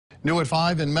New at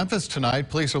 5 in Memphis tonight,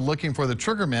 police are looking for the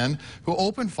triggermen who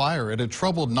opened fire at a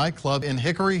troubled nightclub in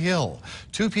Hickory Hill.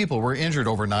 2 people were injured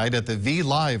overnight at the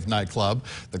VLive nightclub.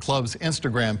 The club's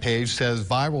Instagram page says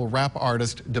viral rap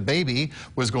artist DaBaby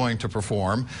was going to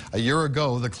perform. A year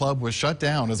ago, the club was shut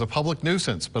down as a public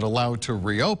nuisance, but allowed to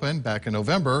reopen back in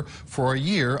November for a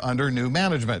year under new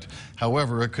management.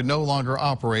 However, it could no longer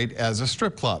operate as a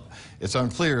strip club. It's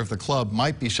unclear if the club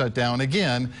might be shut down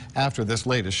again after this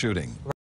latest shooting.